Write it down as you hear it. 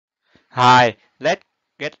Hi, let's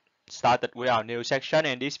get started with our new section.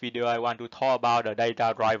 In this video, I want to talk about the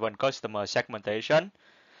data-driven customer segmentation.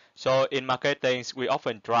 So in marketing, we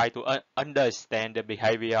often try to understand the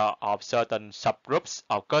behavior of certain subgroups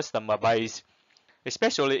of customer base,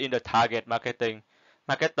 especially in the target marketing.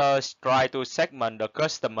 Marketers try to segment the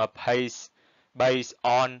customer base based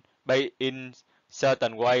in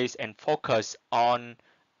certain ways and focus on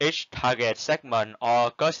each target segment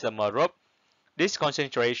or customer group. This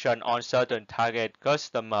concentration on certain target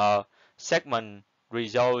customer segment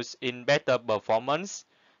results in better performance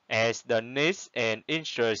as the needs and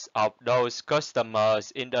interests of those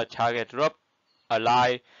customers in the target group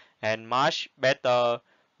align and match better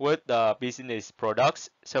with the business products,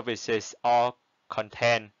 services, or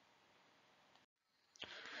content.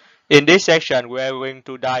 In this section, we are going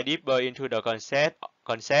to dive deeper into the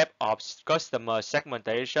concept of customer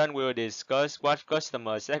segmentation. We will discuss what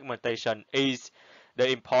customer segmentation is, the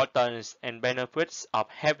importance and benefits of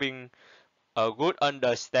having a good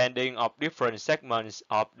understanding of different segments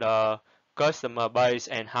of the customer base,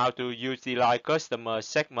 and how to utilize customer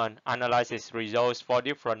segment analysis results for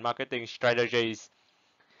different marketing strategies.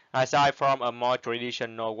 Aside from a more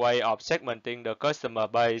traditional way of segmenting the customer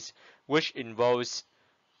base, which involves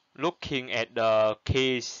looking at the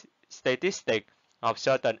key statistics of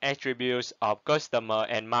certain attributes of customer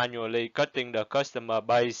and manually cutting the customer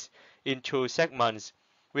base into segments.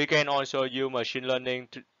 We can also use machine learning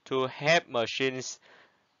to help machines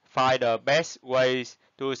find the best ways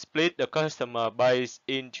to split the customer base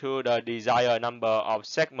into the desired number of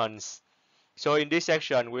segments. So in this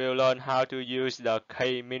section, we'll learn how to use the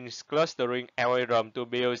K-means clustering algorithm to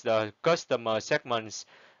build the customer segments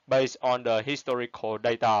based on the historical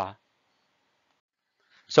data.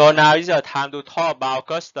 So now is the time to talk about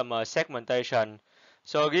customer segmentation.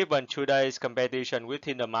 So given today's competition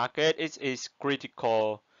within the market, it is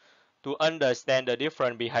critical to understand the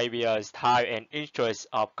different behaviors, type, and interests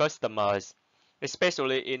of customers,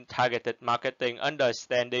 especially in targeted marketing.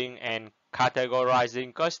 Understanding and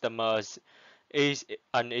categorizing customers is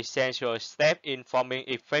an essential step in forming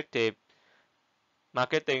effective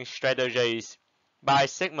marketing strategies. By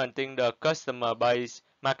segmenting the customer base,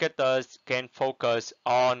 marketers can focus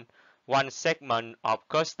on one segment of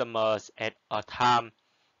customers at a time.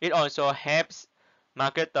 It also helps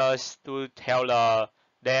marketers to tailor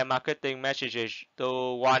their marketing messages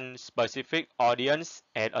to one specific audience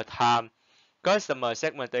at a time. Customer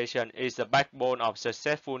segmentation is the backbone of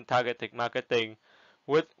successful targeted marketing,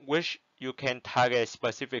 with which you can target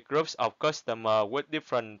specific groups of customers with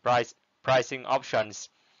different pricing options,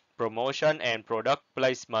 promotion, and product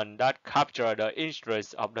placement that capture the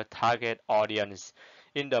interests of the target audience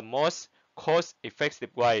in the most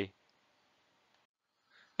cost-effective way.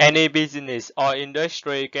 Any business or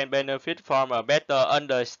industry can benefit from a better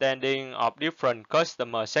understanding of different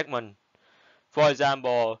customer segments. For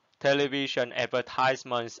example, television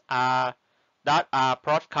advertisements that are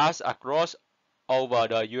broadcast across over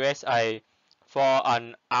the USA for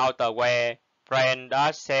an outerwear brand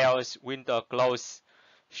that sells winter clothes,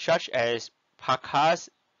 such as parkas,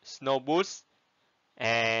 snow boots,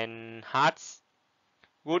 and hats,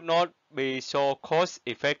 would not be so cost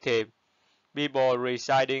effective. People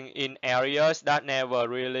residing in areas that never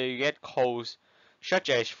really get cold, such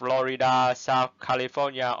as Florida, South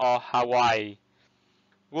California, or Hawaii,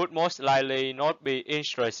 would most likely not be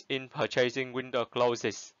interested in purchasing winter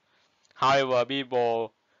clothes. However,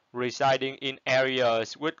 people residing in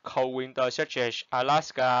areas with cold winters such as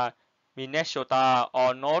Alaska, Minnesota,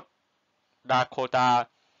 or North Dakota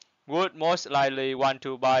would most likely want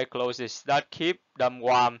to buy clothes that keep them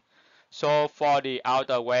warm. So for the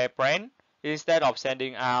outerwear brand, instead of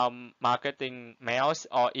sending out marketing mails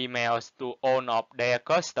or emails to all of their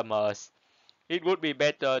customers, it would be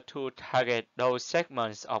better to target those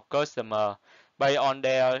segments of customers based on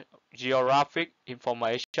their geographic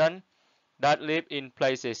information that live in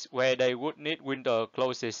places where they would need winter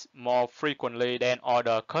clothes more frequently than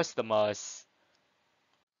other customers.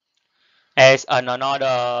 As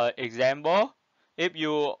another example, if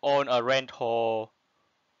you own a rental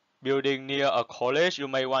building near a college, you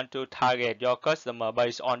may want to target your customer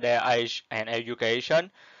based on their age and education,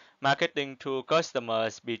 marketing to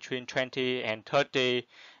customers between 20 and 30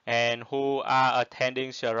 and who are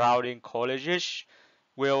attending surrounding colleges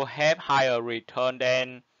will have higher return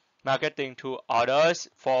than marketing to others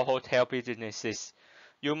for hotel businesses.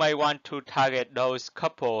 You may want to target those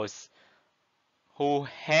couples who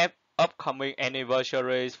have upcoming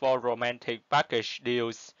anniversaries for romantic package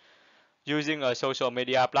deals. Using a social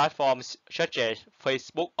media platforms such as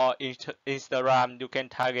Facebook or Instagram, you can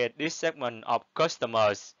target this segment of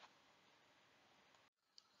customers.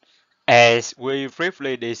 As we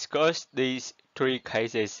briefly discussed these three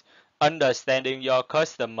cases, understanding your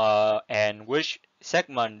customer and which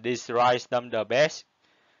segment describes them the best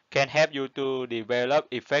can help you to develop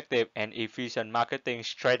effective and efficient marketing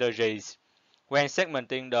strategies. When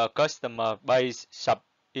segmenting the customer base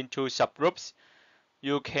into subgroups,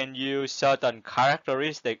 you can use certain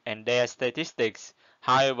characteristics and their statistics.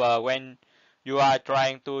 However, when you are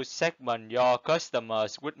trying to segment your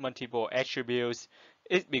customers with multiple attributes,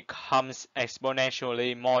 it becomes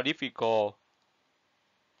exponentially more difficult.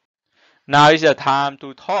 Now is the time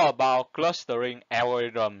to talk about clustering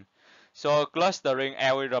algorithms. So clustering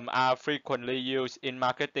algorithms are frequently used in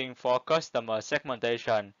marketing for customer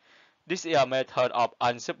segmentation. This is a method of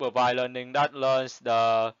unsupervised learning that learns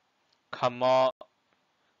the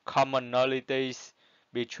commonalities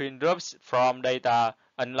between groups from data,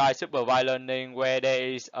 unlike supervised learning where there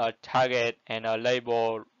is a target and a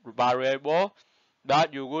label variable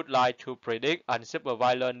that you would like to predict.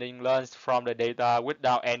 Unsupervised learning learns from the data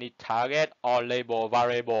without any target or label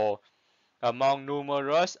variable. Among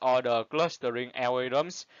numerous other clustering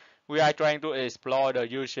algorithms, we are trying to explore the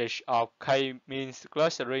usage of k-means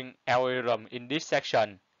clustering algorithm in this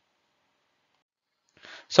section.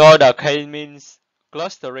 So the k-means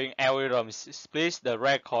clustering algorithms splits the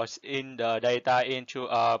records in the data into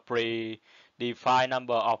a predefined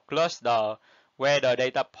number of clusters, where the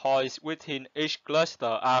data points within each cluster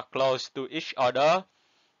are close to each other.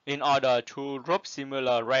 In order to group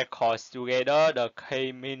similar records together, the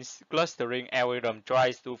k-means clustering algorithm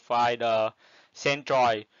tries to find the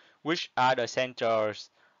centroid, which are the centers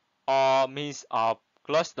or means of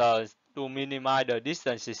clusters, to minimize the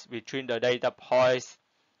distances between the data points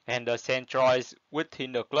and the centroids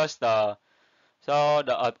within the cluster. So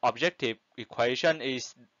the objective equation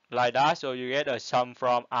is like that. So you get a sum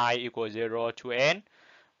from I equals 0 to n,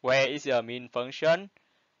 where is a mean function.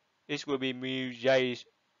 It will be mu j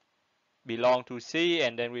belong to C,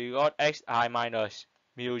 and then we got xi minus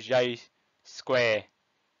mu j square.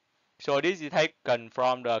 So this is taken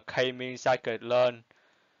from the k-means scikit-learn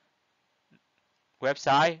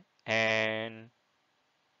website, and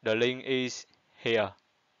the link is here.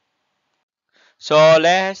 So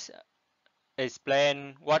let's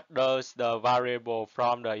explain what does the variable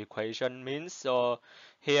from the equation means. So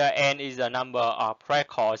here n is the number of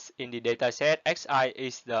records in the dataset, xi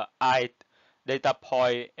is the ith data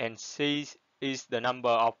point, and c is the number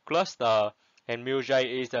of cluster, and mu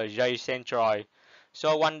j is the j centroid.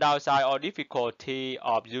 So one downside or difficulty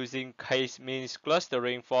of using k-means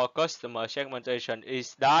clustering for customer segmentation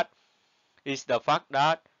is the fact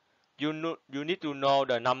that you need to know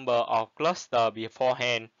the number of clusters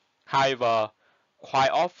beforehand. However,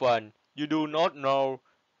 quite often you do not know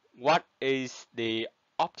what is the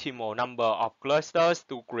optimal number of clusters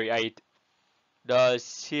to create. The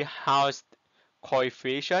Shearhouse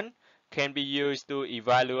coefficient can be used to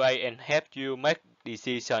evaluate and help you make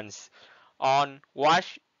decisions on what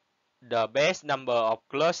the best number of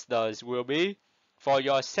clusters will be for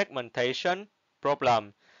your segmentation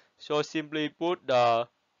problem. So simply put, the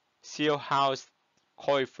Shearhouse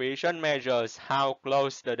coefficient measures how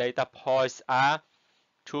close the data points are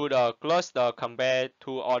to the cluster compared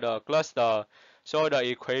to other cluster. So the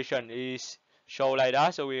equation is shown like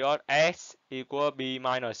that. So we got x equal b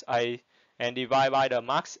minus a, and divide by the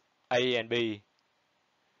max a and b.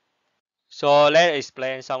 So let's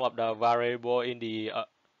explain some of the variable in the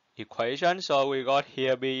equation. So we got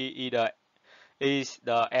here b is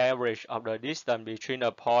the average of the distance between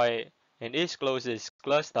the point and its closest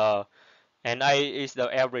cluster, and a is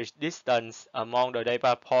the average distance among the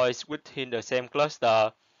data points within the same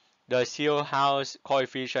cluster. The Shearhouse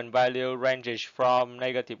coefficient value ranges from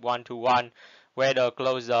 -1 to 1, where the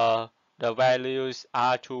closer the values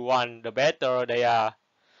are to 1, the better they are.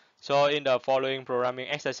 So in the following programming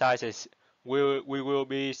exercises, we will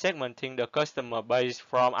be segmenting the customer base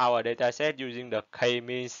from our dataset using the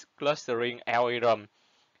k-means clustering algorithm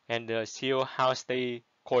and the Shearhouse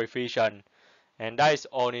coefficient. And that is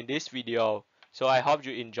all in this video. So I hope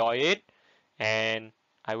you enjoy it, and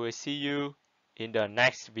I will see you in the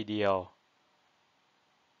next video.